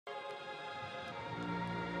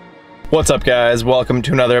What's up, guys? Welcome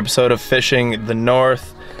to another episode of Fishing the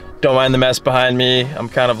North. Don't mind the mess behind me. I'm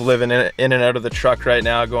kind of living in and out of the truck right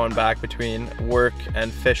now, going back between work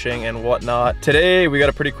and fishing and whatnot. Today, we got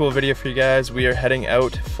a pretty cool video for you guys. We are heading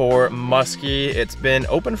out for Musky. It's been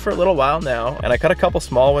open for a little while now, and I caught a couple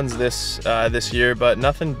small ones this year, but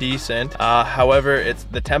nothing decent. However,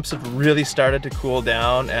 the temps have really started to cool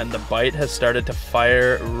down, and the bite has started to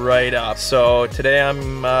fire right up. So today,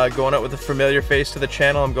 I'm going out with a familiar face to the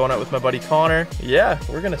channel. I'm going out with my buddy Connor. Yeah,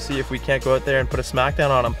 we're gonna see if we can't go out there and put a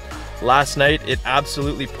smackdown on him. Last night, it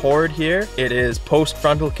absolutely poured here. It is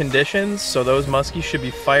post-frontal conditions, so those muskies should be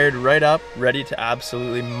fired right up, ready to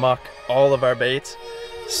absolutely muck all of our baits.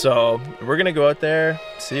 So we're gonna go out there,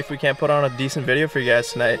 see if we can't put on a decent video for you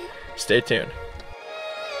guys tonight. Stay tuned.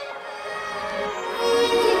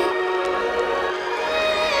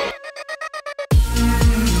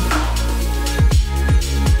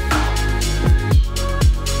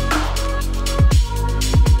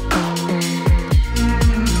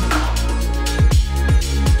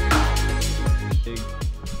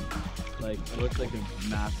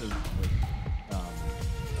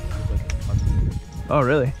 Oh,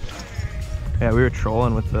 really? Yeah, we were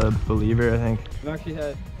trolling with the believer, I think. We've actually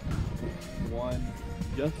had one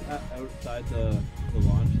just outside the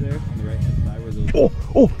launch there on the right hand side where those...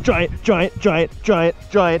 Oh,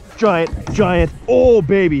 giant. Oh,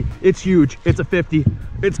 baby, it's huge. It's a 50.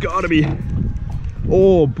 It's gotta be.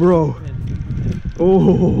 Oh, bro.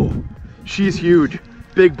 Oh, she's huge.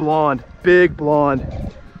 Big blonde.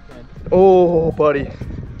 Oh, buddy.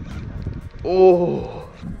 Oh.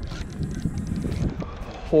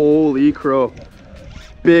 Holy crow.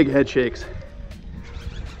 Big head shakes.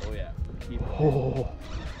 Oh yeah.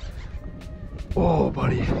 Oh,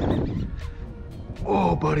 buddy.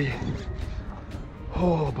 Oh, buddy.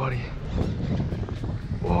 Oh, buddy.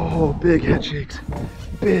 Oh, big head shakes.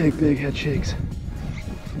 Big head shakes.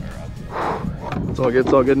 It's all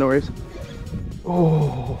good, no worries.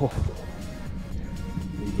 Oh.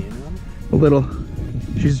 A little.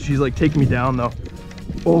 She's like taking me down though.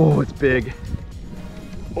 Oh, it's big.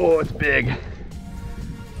 Oh, it's big.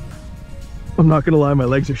 I'm not gonna lie, my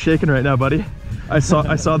legs are shaking right now, buddy. I saw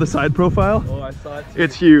the side profile. Oh, I saw it too.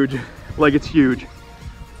 It's huge. Like, it's huge.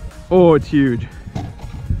 Oh, it's huge.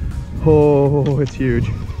 Oh, it's huge.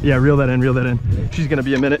 Yeah, reel that in. She's gonna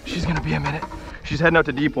be a minute. She's heading out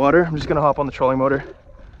to deep water. I'm just gonna hop on the trolling motor.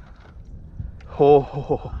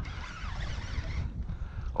 Oh,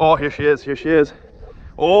 here she is.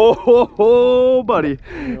 Oh, buddy.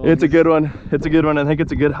 It's a good one. I think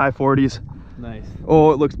it's a good high 40s. Nice.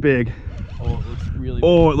 Oh, it looks big. Oh, it looks really big.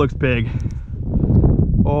 Oh, it looks big.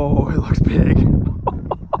 Oh, it looks big.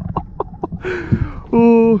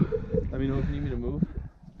 Oh. Let me know if you need me to move.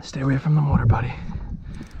 Stay away from the motor, buddy.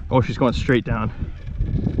 Oh, she's going straight down.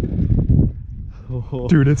 Oh.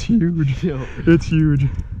 Dude, it's huge. Yo. It's huge.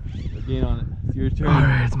 Again on it. It's your turn. All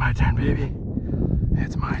right, it's my turn, baby.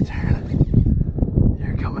 It's my turn.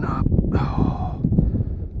 You're coming up. Oh,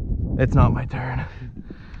 it's not my turn.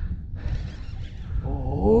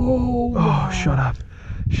 Oh, shut up.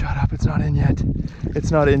 It's not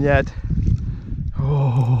in yet.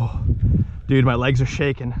 Oh, dude, my legs are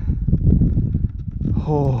shaking.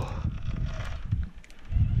 Oh.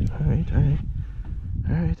 All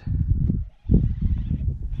right.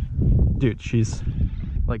 Dude, she's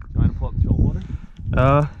like... Trying to pull up the troll water?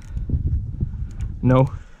 No,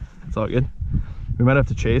 it's all good. We might have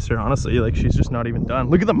to chase her, honestly. Like, she's just not even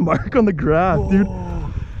done. Look at the mark on the graph, dude.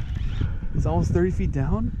 It's almost 30 feet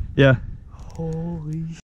down? Yeah. Holy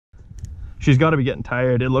shit. She's got to be getting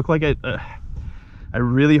tired. It looked like I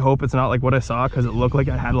really hope it's not like what I saw, because it looked like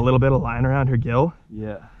I had a little bit of line around her gill.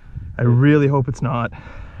 Yeah. I really hope it's not.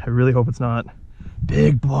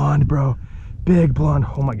 Big blonde, bro. Big blonde.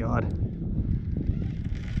 Oh my God.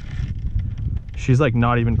 She's like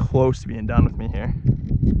not even close to being done with me here.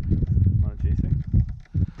 Want to chase her?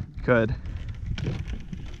 Could.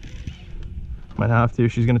 Might have to.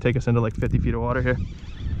 She's gonna take us into like 50 feet of water here.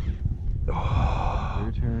 Oh.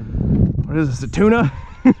 Your turn. What is this, a tuna?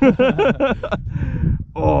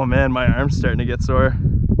 Oh man, my arm's starting to get sore.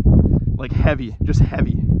 Like heavy, just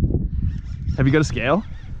heavy. Have you got a scale?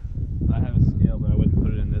 I have a scale, but I wouldn't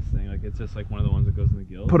put it in this thing. Like, it's just like one of the ones that goes in the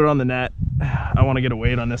gill. Put it on the net. I want to get a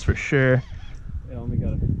weight on this for sure. I only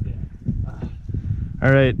got a... Yeah.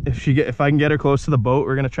 All right, if I can get her close to the boat,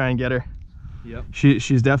 we're gonna try and get her. Yep.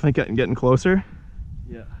 She's definitely getting closer.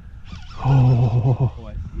 Yeah. Oh. Oh,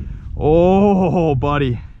 I see it. Oh,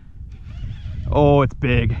 buddy. Oh, it's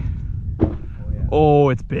big. Oh, yeah. Oh,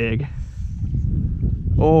 it's big.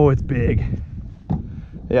 Oh, it's big.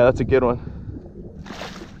 Yeah, that's a good one.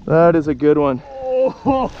 That is a good one.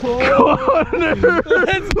 Connor!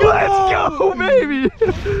 Let's go, baby!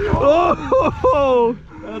 Oh,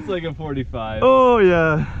 that's like a 45. Oh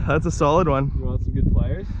yeah, that's a solid one. You want some good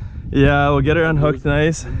pliers? Yeah, we'll get her unhooked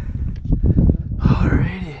nice.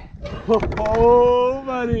 Alrighty. Oh,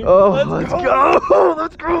 buddy. Oh, let's go!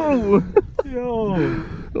 Let's go! Yo.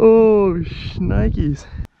 Oh, shnikes.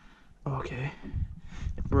 Okay,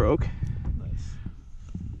 it broke. Nice.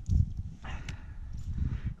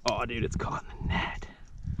 Oh, dude, it's caught in the net.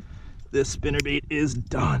 This spinnerbait is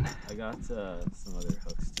done. I got some other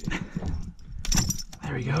hooks too.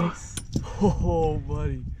 There we go. Nice. Oh,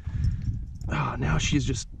 buddy. Oh, now she's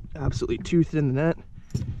just absolutely toothed in the net.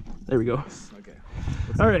 There we go. Okay.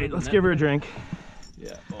 All right, let's give her a drink.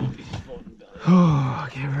 Yeah. Oh, he's holding belly. Oh,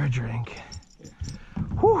 give her a drink.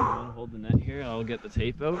 Whew. I'll hold the net here. I'll get the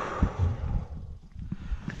tape out.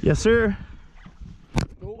 Yes, sir.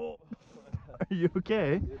 Oh. Are you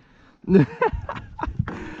okay?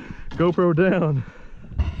 GoPro down.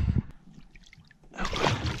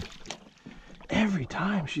 Every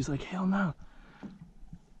time she's like, hell no.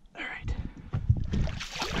 All right.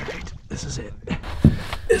 All right, this is it.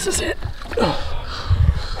 This is it.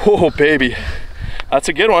 Oh, baby. That's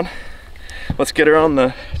a good one. Let's get her on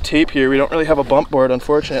the tape here. We don't really have a bump board,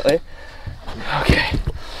 unfortunately. Okay.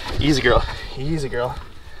 Easy, girl. Easy, girl.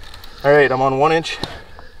 All right, I'm on 1 inch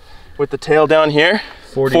with the tail down here.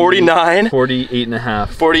 49. 48 and a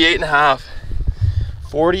half. 48 and a half.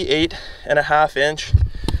 48 and a half inch.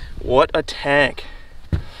 What a tank.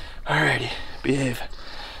 Alrighty, behave.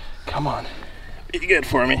 Come on. Be good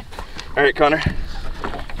for me. All right, Connor.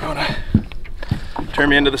 You wanna turn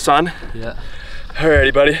me into the sun? Yeah.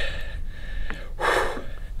 Alrighty, buddy.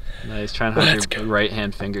 Nice. Try and have your right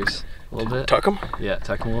hand fingers a little bit. Tuck them? Yeah,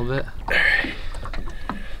 tuck them a little bit. Alright.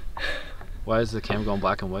 Why is the cam going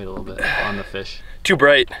black and white a little bit on the fish? Too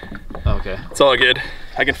bright. Oh, okay. It's all good.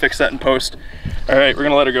 I can fix that in post. All right, we're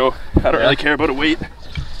gonna let her go. I don't really care about a weight.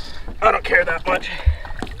 I don't care that much.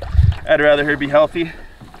 I'd rather her be healthy.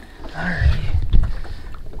 Alrighty.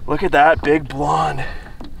 Look at that big blonde.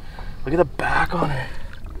 Look at the back on her.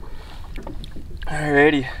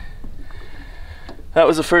 Alrighty. That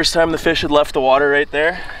was the first time the fish had left the water right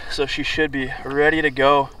there, so she should be ready to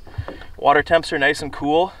go. Water temps are nice and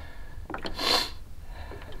cool.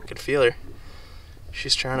 I can feel her.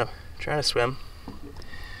 She's trying to swim.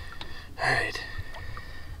 All right.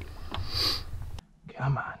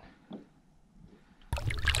 Come on.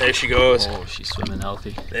 There she goes. Oh, she's swimming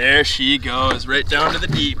healthy. There she goes, right down to the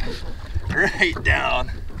deep. Right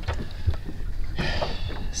down.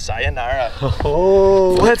 Sayonara.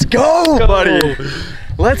 Oh, let's go, buddy.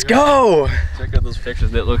 Let's go. Check out those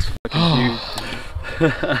pictures. That looks fucking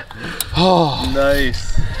cute. Oh,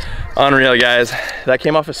 nice. Unreal, guys. That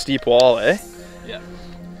came off a steep wall, eh? Yeah.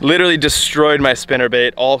 Literally destroyed my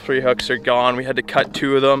spinnerbait. All 3 hooks are gone. We had to cut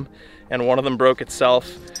 2 of them, and one of them broke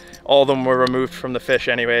itself. All of them were removed from the fish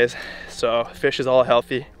anyways, so the fish is all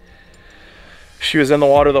healthy. She was in the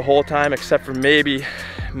water the whole time except for maybe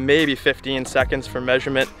 15 seconds for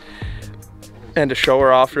measurement and to show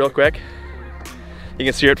her off real quick. You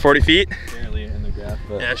can see her at 40 feet. Barely in the graph,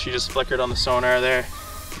 but yeah, she just flickered on the sonar there.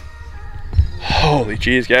 Holy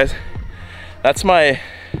jeez, guys. That's my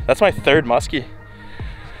 3rd muskie.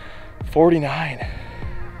 49.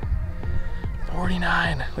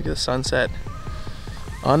 49. Look at the sunset.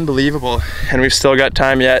 Unbelievable. And we've still got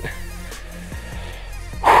time yet.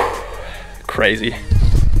 Crazy.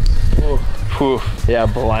 Whew. Yeah,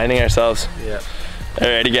 blinding ourselves. yeah.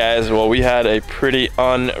 Alrighty, guys. Well, we had a pretty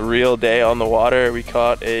unreal day on the water. We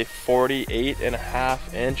caught a 48 and a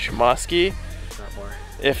half inch muskie. Not more.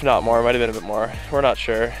 If not more, might have been a bit more. We're not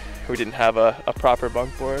sure. We didn't have a proper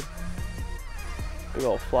bunk board. Big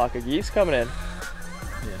old flock of geese coming in.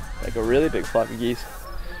 Yeah. Like a really big flock of geese.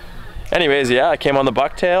 Anyways, yeah, I came on the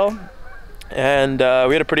bucktail and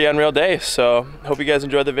we had a pretty unreal day. So hope you guys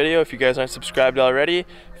enjoyed the video. If you guys aren't subscribed already,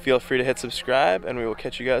 feel free to hit subscribe and we will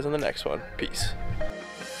catch you guys on the next one. Peace.